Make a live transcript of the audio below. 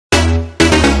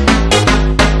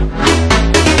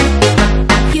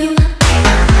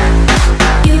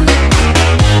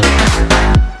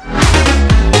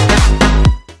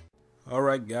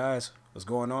What's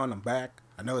going on? I'm back.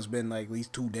 I know it's been like at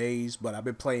least 2 days, but I've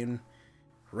been playing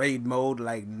raid mode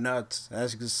like nuts.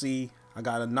 As you can see, I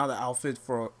got another outfit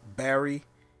for Barry.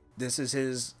 This is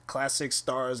his classic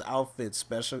stars outfit,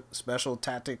 special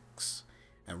tactics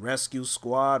and rescue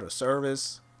squad or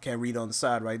service. Can't read on the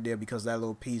side right there because that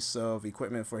little piece of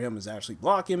equipment for him is actually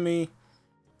blocking me.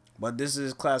 But this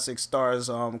is classic stars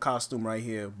costume right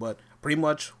here. But pretty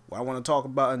much what I want to talk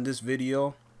about in this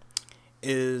video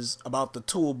is about the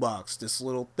toolbox, this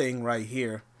little thing right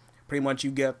here. Pretty much you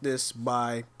get this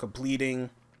by completing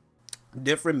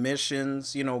different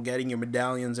missions, you know, getting your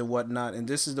medallions and whatnot, and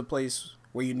this is the place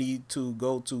where you need to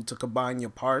go to combine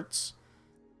your parts.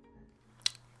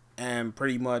 And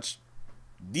pretty much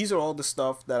these are all the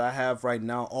stuff that I have right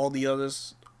now. All the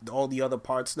other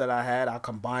parts that I had, I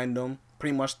combined them.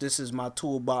 Pretty much this is my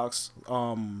toolbox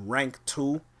rank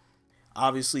 2.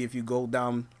 Obviously, if you go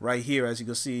down right here, as you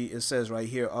can see, it says right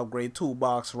here, upgrade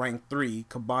toolbox rank 3,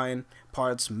 combine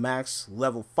parts max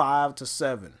level 5 to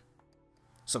 7.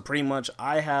 So pretty much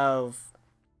I have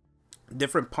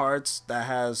different parts that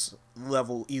has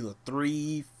level either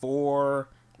 3, 4,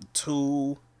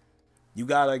 2. You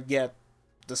gotta get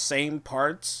the same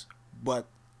parts, but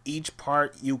each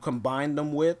part you combine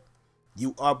them with,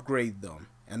 you upgrade them.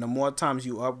 And the more times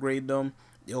you upgrade them,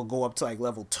 it'll go up to like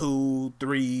level 2,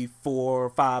 3, 4,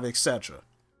 5, etc.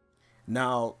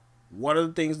 Now, one of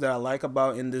the things that I like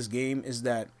about in this game is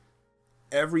that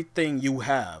everything you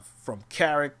have, from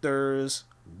characters,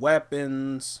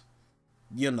 weapons,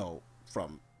 you know,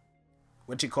 from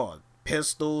what you call it,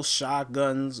 pistols,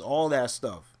 shotguns, all that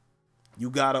stuff, you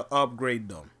gotta upgrade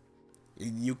them.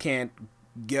 You can't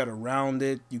get around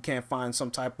it. You can't find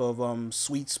some type of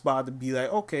sweet spot to be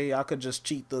like, okay, I could just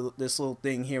cheat this little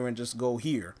thing here and just go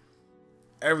here.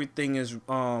 Everything is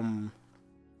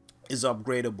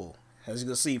upgradable, as you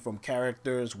can see, from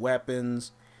characters,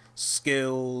 weapons,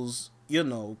 skills, you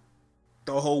know,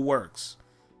 the whole works.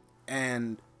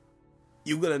 And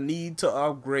you're gonna need to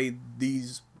upgrade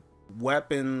these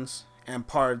weapons and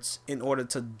parts in order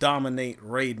to dominate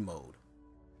raid mode.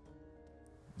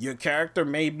 Your character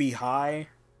may be high,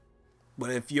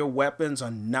 but if your weapons are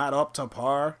not up to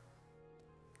par,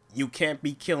 you can't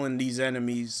be killing these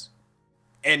enemies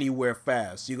anywhere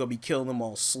fast. You're gonna be killing them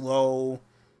all slow.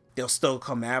 They'll still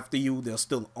come after you. They'll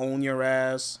still own your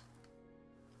ass.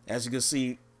 As you can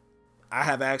see, I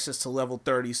have access to level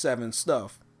 37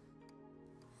 stuff.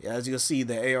 As you can see,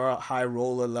 the AR high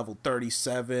roller level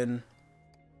 37.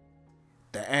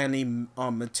 The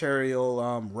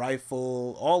anti-material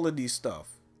rifle, all of these stuff.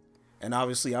 And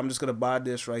obviously, I'm just gonna buy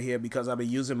this right here because I've been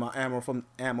using my ammo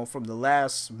from the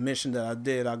last mission that I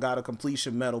did. I got a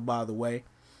completion medal, by the way,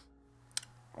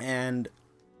 and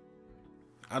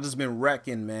I've just been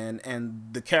wrecking, man.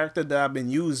 And the character that I've been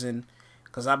using,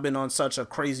 because I've been on such a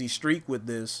crazy streak with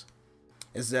this,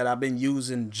 is that I've been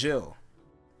using Jill.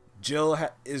 Jill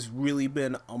has really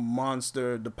been a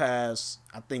monster the past,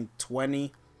 I think,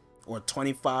 20 or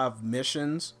 25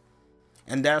 missions,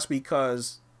 and that's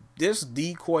because this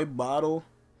decoy bottle,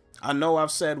 I know I've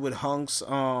said with Hunk's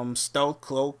stealth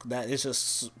cloak that it's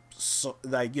just so,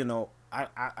 like, you know,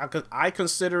 I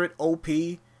consider it OP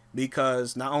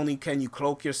because not only can you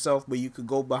cloak yourself, but you could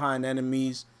go behind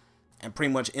enemies and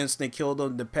pretty much instant kill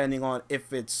them depending on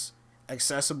if it's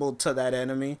accessible to that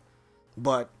enemy.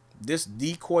 But this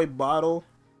decoy bottle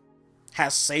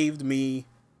has saved me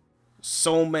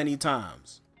so many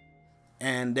times,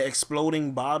 and the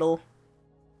exploding bottle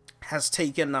has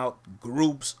taken out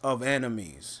groups of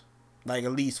enemies, like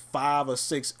at least 5 or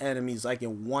 6 enemies, like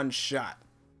in one shot.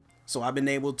 So I've been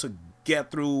able to get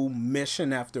through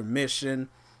mission after mission.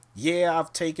 Yeah,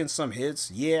 I've taken some hits.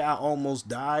 Yeah, I almost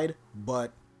died,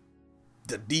 but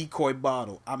the decoy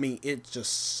bottle, I mean, it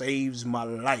just saves my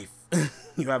life.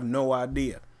 You have no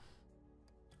idea.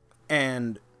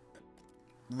 And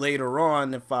later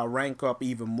on, if I rank up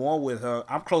even more with her,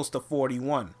 I'm close to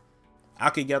 41. I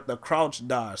could get the crouch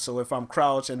dodge. So if I'm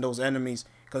crouched and those enemies,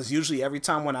 because usually every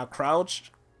time when I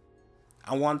crouch,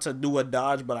 I want to do a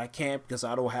dodge, but I can't because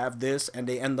I don't have this, and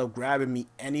they end up grabbing me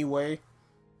anyway.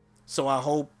 So I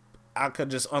hope I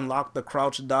could just unlock the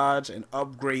crouch dodge and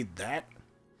upgrade that,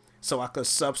 so I could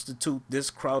substitute this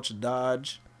crouch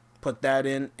dodge, put that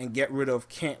in, and get rid of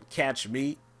can't catch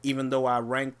me, even though I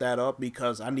ranked that up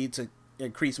because I need to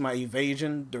increase my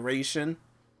evasion duration.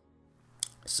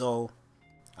 So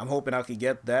I'm hoping I could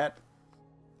get that.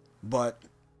 But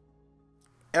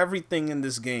everything in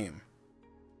this game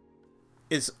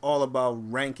is all about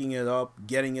ranking it up,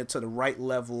 getting it to the right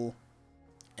level,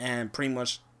 and pretty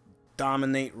much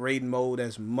dominate raid mode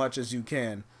as much as you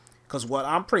can. Because what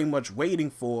I'm pretty much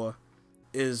waiting for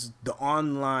is the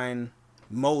online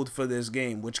mode for this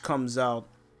game, which comes out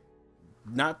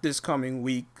not this coming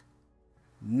week,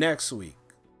 next week.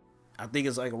 I think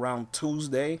it's like around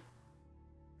Tuesday.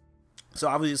 So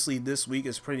obviously this week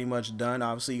is pretty much done.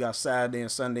 Obviously you got Saturday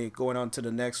and Sunday going on to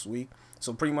the next week.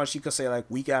 So pretty much you could say like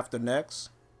week after next,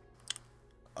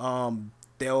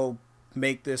 they'll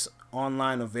make this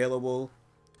online available.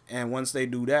 And once they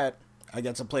do that, I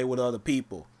get to play with other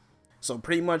people. So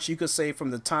pretty much you could say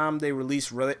from the time they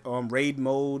release raid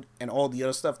mode and all the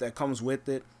other stuff that comes with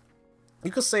it,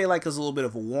 you could say like it's a little bit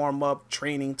of a warm-up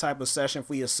training type of session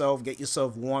for yourself. Get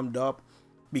yourself warmed up,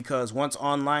 because once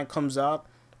online comes out,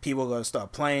 people are going to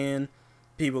start playing.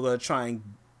 People are going to try and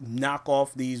knock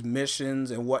off these missions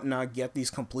and whatnot, get these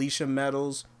completion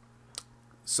medals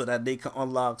so that they can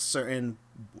unlock certain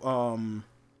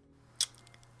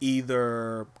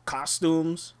either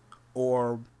costumes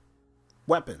or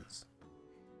weapons.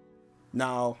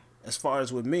 Now, as far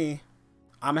as with me,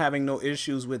 I'm having no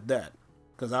issues with that,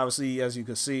 because obviously, as you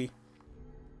can see,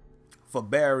 for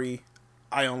Barry,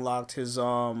 I unlocked his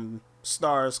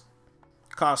Stars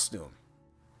costume,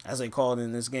 as they call it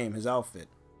in this game, his outfit.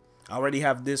 I already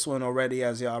have this one already,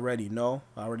 as you already know.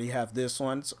 I already have this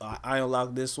one. So I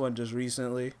unlocked this one just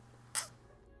recently.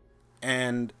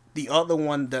 And the other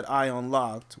one that I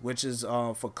unlocked, which is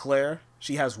for Claire,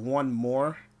 she has one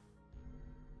more.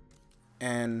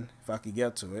 And if I could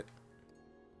get to it,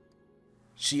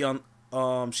 she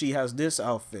has this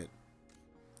outfit,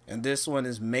 and this one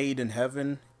is made in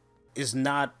heaven. It's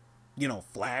not, you know,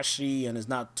 flashy, and it's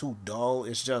not too dull.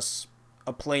 It's just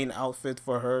a plain outfit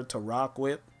for her to rock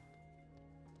with.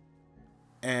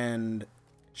 And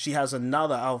she has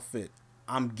another outfit.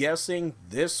 I'm guessing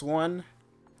this one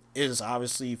is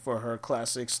obviously for her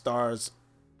classic Stars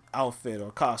outfit or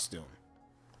costume.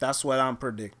 That's what I'm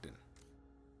predicting.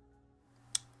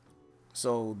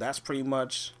 So that's pretty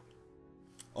much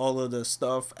all of the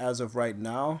stuff as of right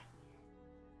now.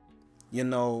 You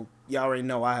know, you already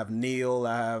know I have Neil,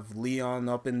 I have Leon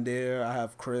up in there, I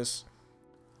have Chris.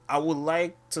 I would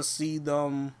like to see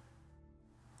them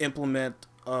implement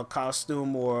a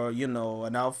costume or, you know,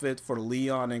 an outfit for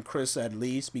Leon and Chris at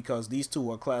least, because these two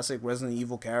are classic Resident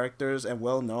Evil characters and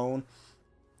well known.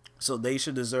 So they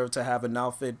should deserve to have an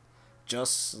outfit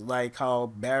just like how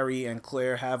Barry and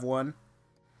Claire have one.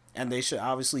 And they should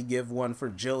obviously give one for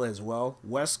Jill as well.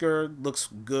 Wesker looks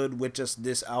good with just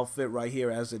this outfit right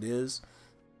here as it is.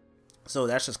 So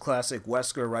that's just classic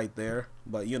Wesker right there.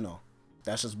 But, you know,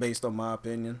 that's just based on my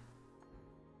opinion.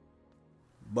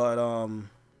 But,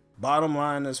 bottom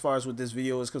line as far as with this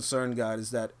video is concerned, guys,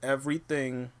 is that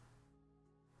everything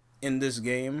in this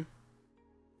game,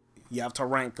 you have to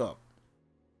rank up.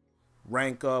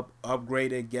 Rank up,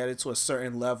 upgrade it, get it to a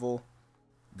certain level,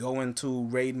 go into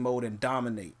raid mode and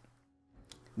dominate.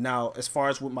 Now, as far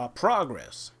as with my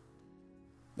progress,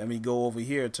 let me go over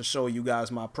here to show you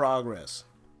guys my progress.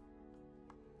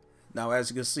 Now, as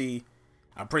you can see,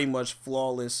 I pretty much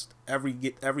flawless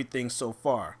everything so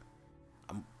far.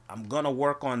 I'm gonna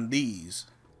work on these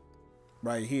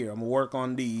right here. I'm gonna work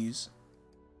on these.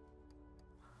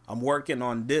 I'm working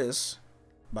on this,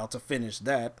 about to finish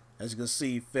that. As you can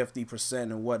see, 50%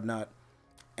 and whatnot.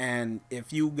 And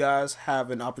if you guys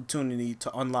have an opportunity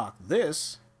to unlock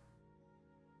this,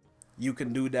 you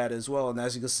can do that as well. And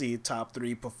as you can see, top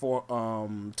three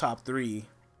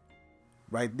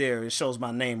right there. It shows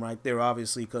my name right there,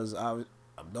 obviously, because I'm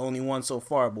the only one so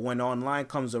far. But when online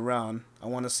comes around, I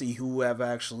want to see who have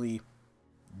actually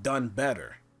done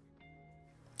better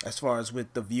as far as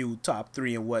with the view top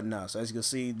 3 and whatnot. So as you can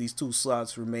see, these 2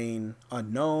 slots remain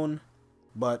unknown,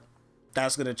 but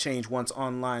that's going to change once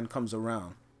online comes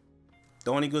around.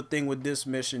 The only good thing with this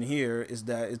mission here is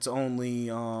that it's only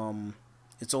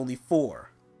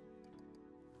 4.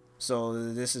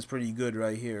 So this is pretty good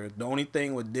right here. The only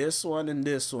thing with this one and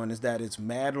this one is that it's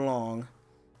mad long.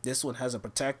 This one has a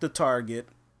protect the target,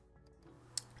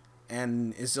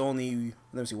 and it's only,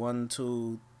 let me see, 1,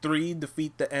 2, 3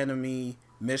 defeat the enemy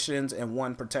missions and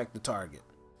 1 protect the target.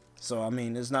 So I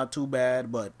mean, it's not too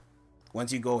bad, but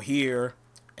once you go here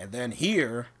and then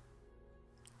here,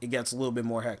 it gets a little bit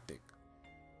more hectic.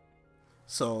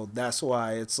 So that's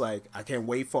why it's like I can't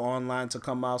wait for online to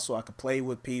come out so I can play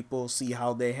with people, see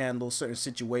how they handle certain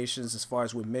situations as far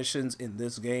as with missions in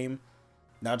this game.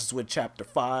 Not just with chapter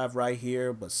 5 right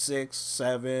here, but 6,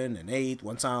 7, and 8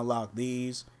 once I unlock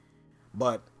these.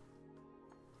 But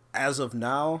as of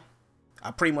now,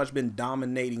 I've pretty much been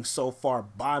dominating so far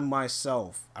by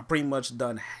myself. I pretty much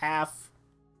done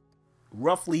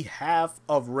roughly half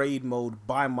of raid mode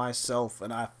by myself,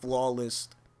 and I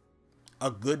flawlessed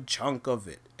a good chunk of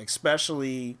it,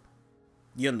 especially,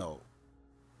 you know,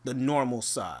 the normal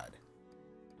side.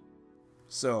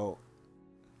 So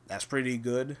that's pretty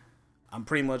good. I'm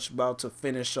pretty much about to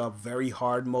finish up very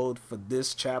hard mode for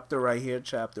this chapter right here,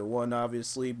 chapter 1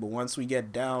 obviously, but once we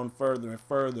get down further and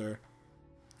further,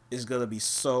 it's gonna be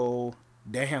so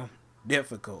damn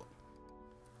difficult.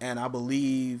 And I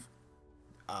believe,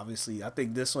 obviously, I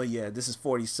think this one, yeah, this is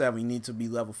 47. You need to be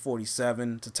level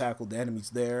 47 to tackle the enemies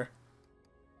there.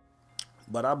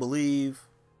 But I believe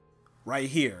right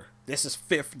here, this is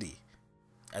 50.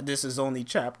 And this is only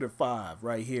chapter 5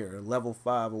 right here, level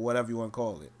 5 or whatever you want to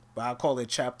call it. But I call it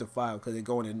chapter 5 because they're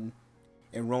going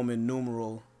in Roman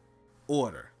numeral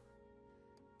order.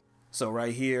 So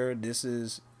right here, this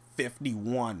is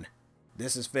 51.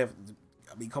 This is 50.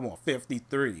 I mean, come on,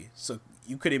 53. So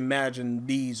you could imagine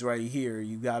these right here.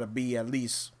 You got to be at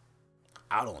least,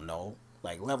 I don't know,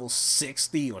 like level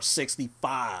 60 or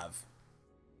 65.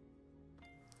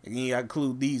 And you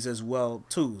include these as well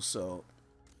too. So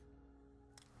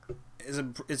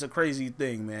it's a crazy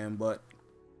thing, man. But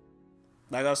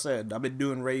like I said, I've been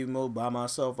doing raid mode by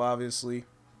myself, obviously.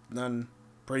 Done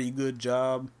pretty good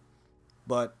job.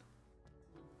 But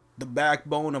the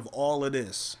backbone of all of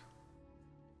this,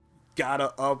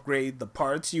 gotta upgrade the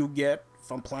parts you get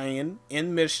from playing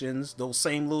in missions. Those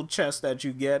same little chests that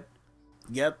you get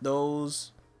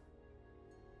those,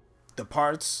 the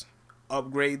parts,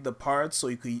 upgrade the parts so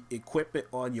you can equip it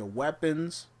on your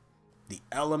weapons. The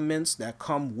elements that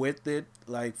come with it,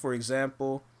 like for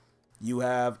example, you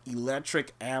have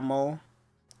electric ammo,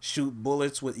 shoot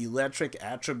bullets with electric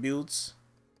attributes.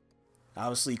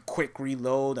 Obviously quick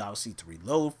reload, obviously to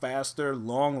reload faster,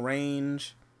 long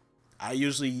range. I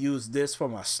usually use this for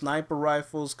my sniper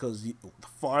rifles because the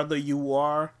farther you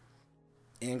are,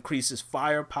 it increases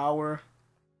firepower.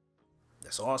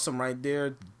 That's awesome right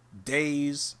there.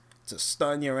 Daze to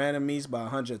stun your enemies by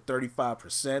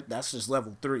 135%. That's just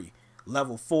level 3.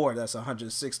 Level 4, that's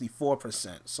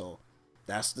 164%. So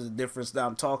that's the difference that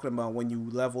I'm talking about when you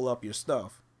level up your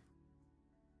stuff.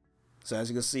 So as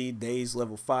you can see, Daze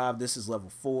level 5, this is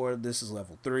level 4, this is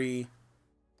level 3.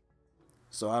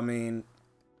 So I mean,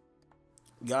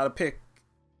 you gotta pick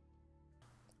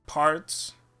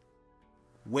parts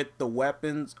with the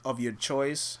weapons of your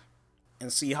choice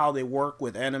and see how they work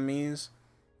with enemies.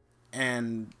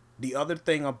 And the other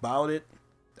thing about it,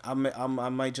 I'm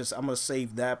gonna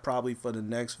save that probably for the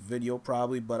next video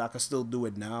probably, but I can still do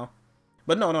it now.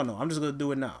 But no, I'm just gonna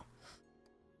do it now.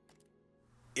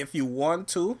 If you want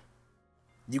to,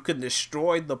 you can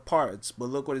destroy the parts, but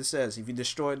look what it says. If you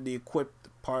destroy the equipped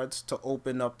parts to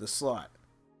open up the slot.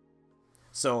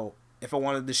 So if I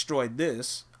want to destroy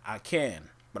this, I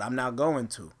can, but I'm not going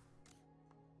to.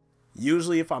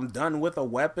 Usually if I'm done with a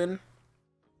weapon,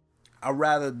 I'd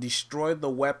rather destroy the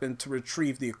weapon to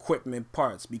retrieve the equipment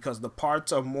parts, because the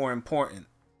parts are more important.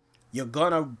 You're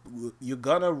gonna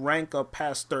rank up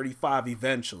past 35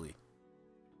 eventually,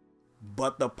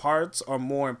 but the parts are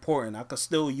more important. I could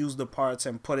still use the parts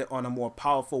and put it on a more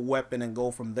powerful weapon and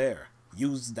go from there.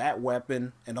 Use that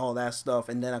weapon and all that stuff,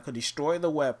 and then I could destroy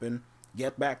the weapon,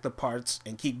 get back the parts,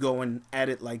 and keep going at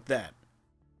it like that.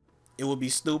 It would be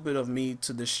stupid of me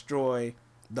to destroy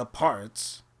the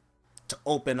parts to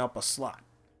open up a slot.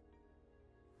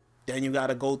 Then you got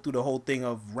to go through the whole thing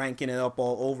of ranking it up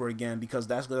all over again, because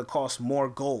that's going to cost more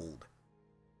gold.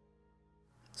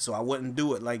 So I wouldn't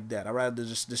do it like that. I'd rather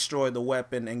just destroy the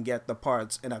weapon and get the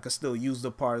parts, and I could still use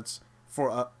the parts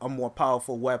for a more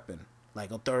powerful weapon,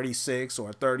 like a 36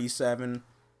 or a 37.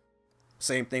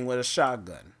 Same thing with a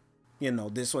shotgun. You know,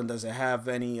 this one doesn't have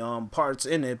any parts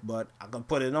in it, but I can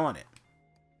put it on it.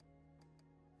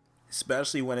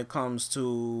 Especially when it comes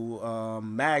to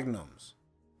magnums.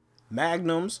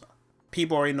 Magnums,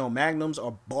 people already know magnums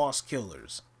are boss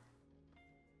killers.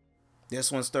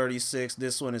 This one's 36,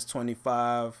 this one is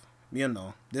 25, you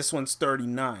know, this one's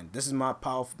 39. This is my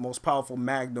most powerful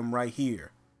magnum right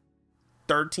here.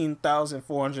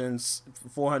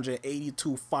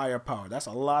 13,482 firepower. That's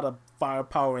a lot of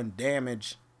firepower and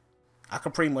damage. I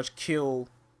could pretty much kill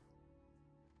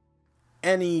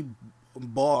any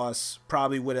boss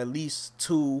probably with at least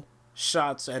 2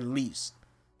 shots at least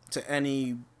to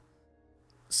any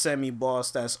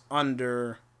semi-boss that's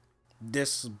under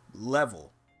this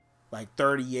level, like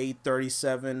 38,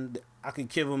 37. I can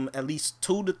give them at least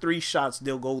 2 to 3 shots,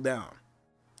 they'll go down,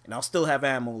 and I'll still have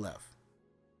ammo left.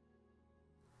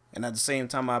 And at the same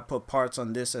time, I put parts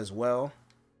on this as well.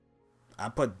 I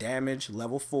put damage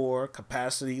level 4,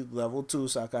 capacity level 2,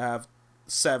 so I could have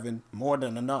 7, more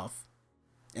than enough,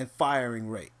 and firing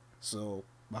rate, so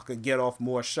I could get off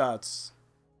more shots.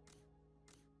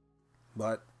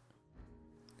 But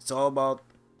it's all about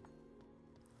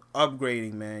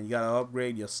upgrading, man. You gotta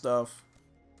upgrade your stuff.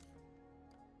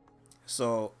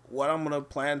 So what I'm gonna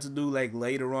plan to do, like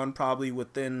later on, probably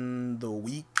within the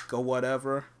week or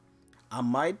whatever, I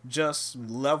might just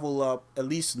level up at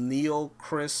least Neo,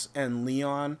 Chris, and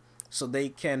Leon so they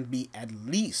can be at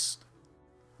least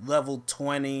level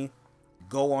 20,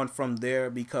 go on from there,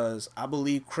 because I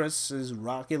believe Chris's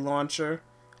rocket launcher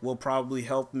will probably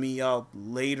help me out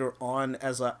later on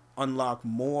as I unlock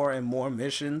more and more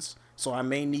missions. So I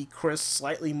may need Chris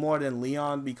slightly more than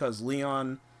Leon, because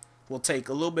Leon will take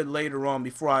a little bit later on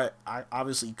before I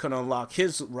obviously could unlock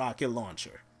his rocket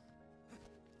launcher.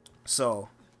 So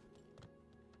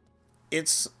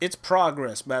it's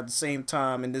progress, but at the same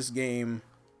time in this game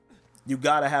you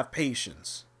gotta have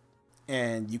patience,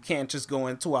 and you can't just go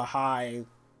into a high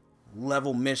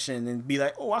level mission and be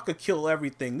like, oh, I could kill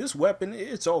everything, this weapon,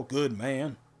 it's all good,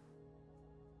 man.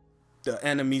 The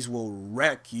enemies will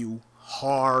wreck you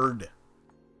hard,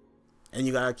 and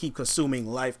you gotta keep consuming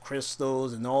life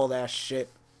crystals and all that shit.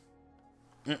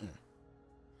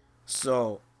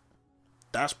 So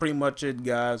that's pretty much it,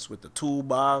 guys, with the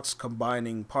toolbox,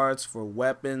 combining parts for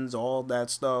weapons, all that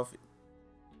stuff.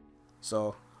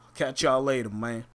 So catch y'all later, man.